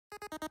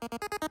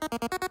Hey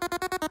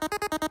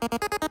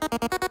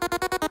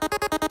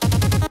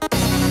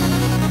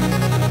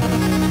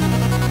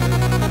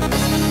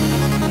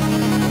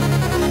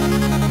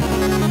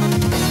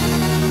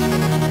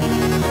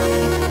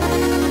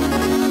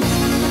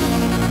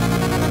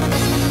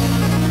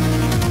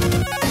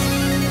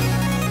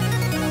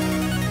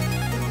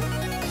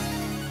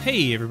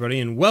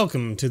everybody, and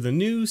welcome to the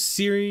new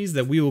series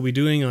that we will be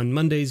doing on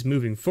Mondays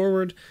moving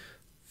forward,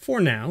 for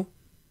now.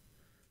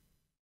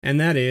 And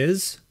that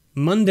is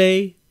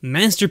Monday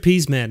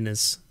Masterpiece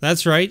Madness.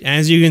 That's right,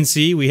 as you can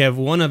see, we have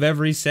one of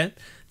every set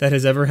that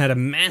has ever had a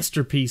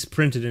masterpiece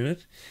printed in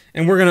it,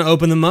 and we're going to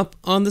open them up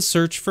on the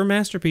search for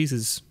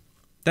masterpieces.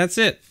 That's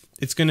it.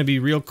 It's going to be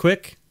real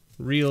quick,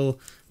 real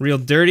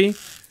dirty,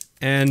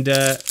 and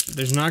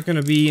there's not going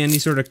to be any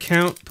sort of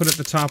count put at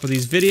the top of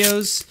these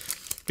videos,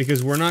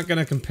 because we're not going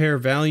to compare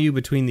value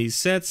between these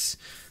sets,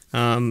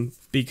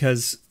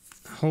 because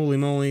holy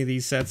moly,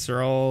 these sets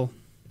are all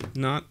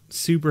not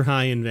super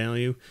high in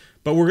value,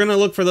 but we're going to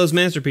look for those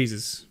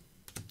masterpieces.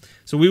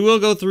 So we will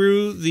go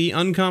through the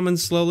uncommons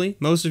slowly.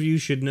 Most of you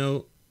should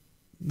know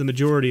the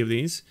majority of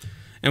these.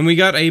 And we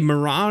got a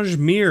Mirage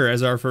Mirror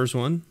as our first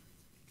one,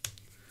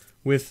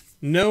 with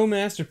no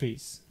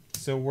masterpiece.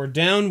 So we're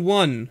down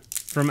one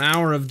from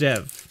Hour of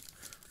Dev.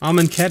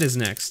 Amonkhet is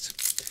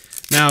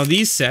next. Now,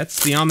 these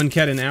sets, the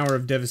Amonkhet and Hour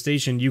of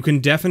Devastation, you can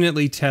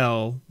definitely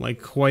tell,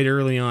 like, quite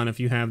early on if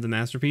you have the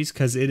masterpiece,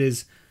 because it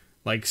is,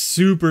 like,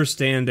 super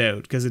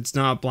standout, because it's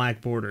not black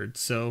bordered.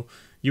 So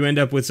you end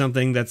up with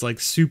something that's, like,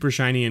 super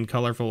shiny and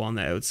colorful on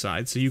the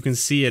outside. So you can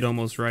see it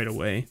almost right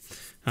away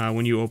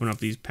when you open up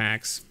these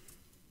packs.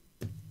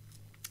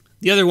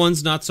 The other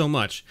ones, not so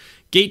much.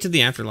 Gate to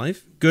the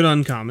Afterlife, good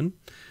uncommon.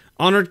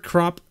 Honored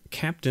Crop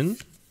Captain,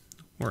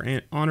 or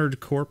Honored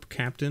Corp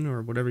Captain,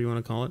 or whatever you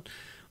want to call it.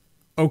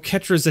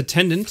 Oketra's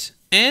Attendant,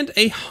 and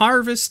a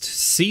Harvest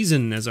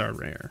Season as our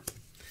rare.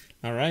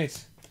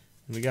 Alright,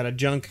 we got a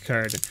junk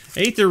card.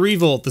 Aether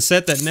Revolt, the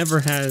set that never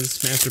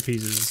has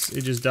masterpieces.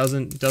 It just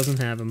doesn't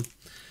have them.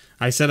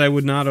 I said I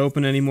would not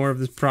open any more of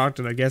this product,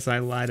 and I guess I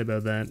lied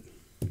about that.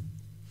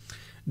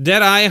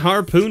 Deadeye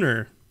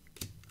Harpooner,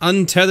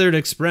 Untethered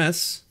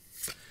Express,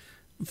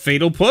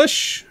 Fatal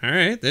Push.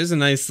 Alright, there's a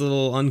nice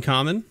little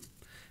uncommon.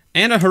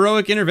 And a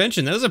Heroic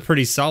Intervention. That was a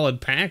pretty solid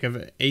pack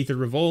of Aether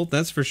Revolt,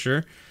 that's for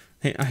sure.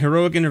 A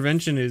Heroic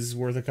Intervention is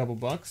worth a couple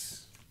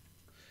bucks.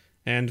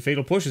 And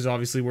Fatal Push is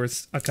obviously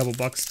worth a couple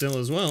bucks still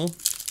as well.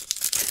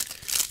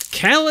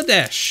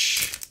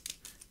 Kaladesh.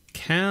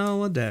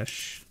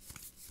 Kaladesh.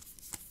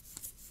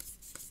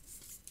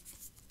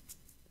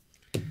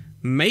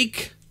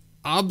 Make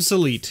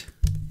Obsolete.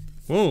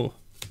 Whoa.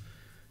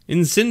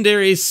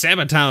 Incendiary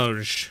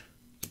Sabotage.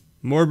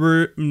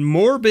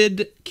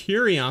 Morbid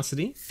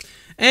Curiosity.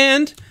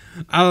 And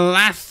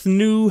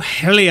Alathnu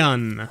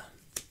Helion.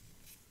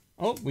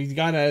 Oh, we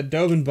got a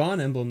Dovin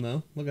Bond emblem,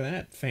 though. Look at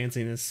that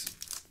fanciness.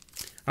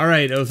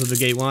 Alright, Oath of the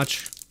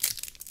Gatewatch.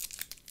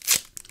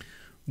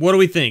 What do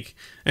we think?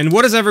 And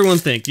what does everyone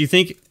think? Do you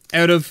think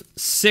out of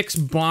 6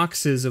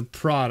 boxes of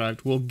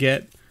product, we'll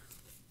get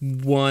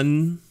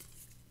one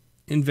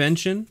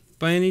invention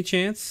by any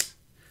chance?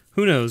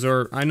 Who knows?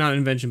 Or, not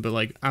invention, but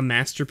like a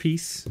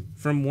masterpiece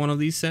from one of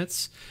these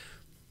sets?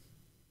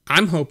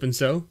 I'm hoping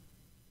so.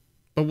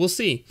 But we'll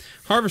see.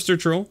 Harvester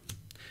Troll.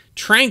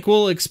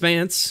 Tranquil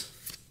Expanse.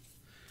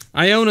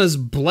 Iona's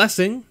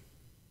Blessing.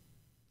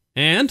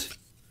 And,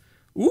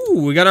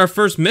 ooh, we got our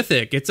first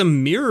mythic. It's a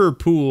Mirror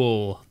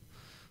Pool.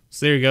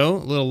 So there you go, a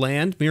little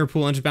land. Mirror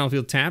Pool enters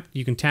battlefield tapped.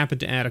 You can tap it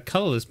to add a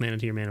colorless mana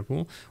to your mana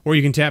pool. Or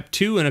you can tap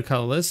 2 and a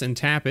colorless and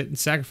tap it and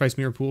sacrifice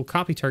Mirror Pool,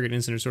 copy target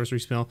instant or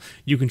sorcery spell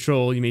you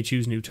control. You may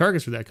choose new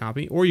targets for that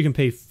copy. Or you can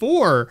pay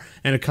 4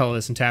 and a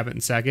colorless and tap it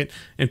and sack it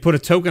and put a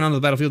token onto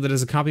the battlefield that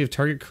is a copy of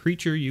target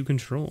creature you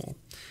control.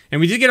 And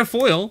we did get a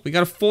foil. We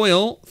got a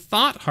foil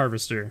Thought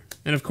Harvester.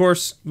 And of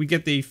course, we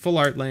get the full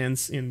art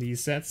lands in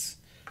these sets.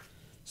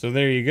 So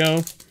there you go.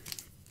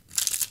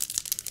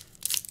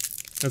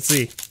 Let's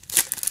see.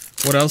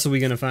 What else are we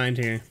going to find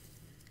here?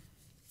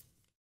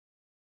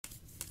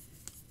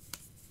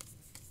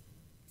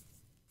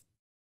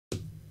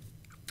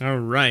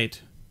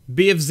 Alright.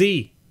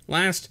 BFZ.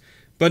 Last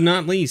but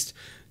not least.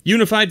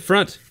 Unified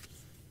Front.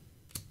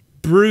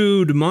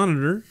 Brood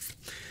Monitor.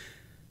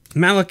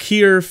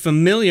 Malakir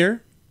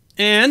Familiar.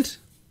 And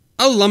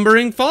a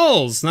Lumbering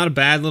Falls. Not a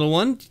bad little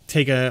one.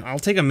 I'll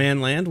take a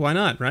man land. Why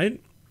not,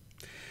 right?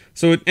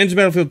 So it enters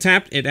battlefield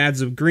tapped, it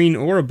adds a green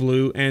or a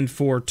blue, and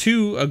for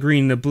 2, a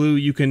green and a blue,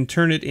 you can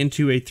turn it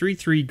into a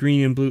 3/3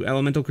 green and blue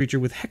elemental creature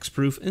with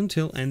hexproof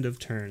until end of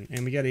turn.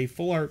 And we got a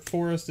full art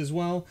forest as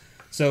well.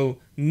 So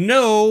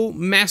no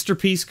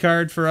masterpiece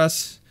card for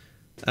us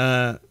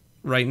right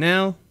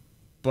now,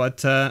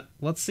 but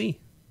let's see.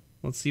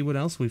 Let's see what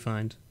else we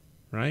find,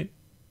 right?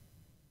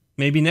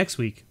 Maybe next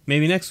week,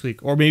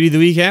 or maybe the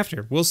week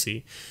after. We'll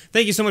see.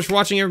 Thank you so much for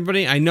watching,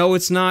 everybody. I know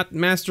it's not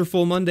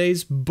Masterful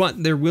Mondays,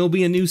 but there will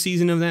be a new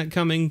season of that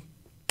coming.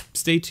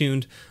 Stay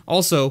tuned.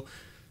 Also,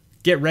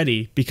 get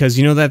ready, because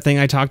you know that thing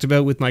I talked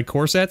about with my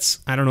core sets?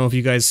 I don't know if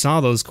you guys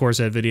saw those core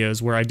set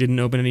videos where I didn't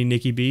open any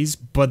Nikki B's,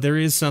 but there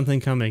is something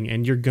coming,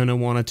 and you're going to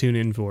want to tune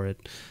in for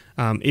it.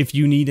 If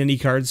you need any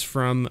cards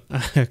from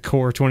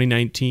Core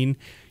 2019,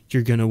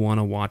 you're going to want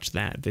to watch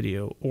that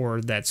video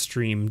or that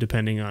stream,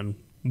 depending on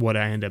what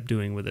I end up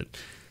doing with it.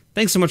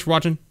 Thanks so much for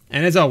watching,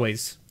 and as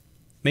always,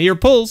 may your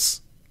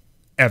pulls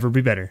ever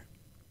be better.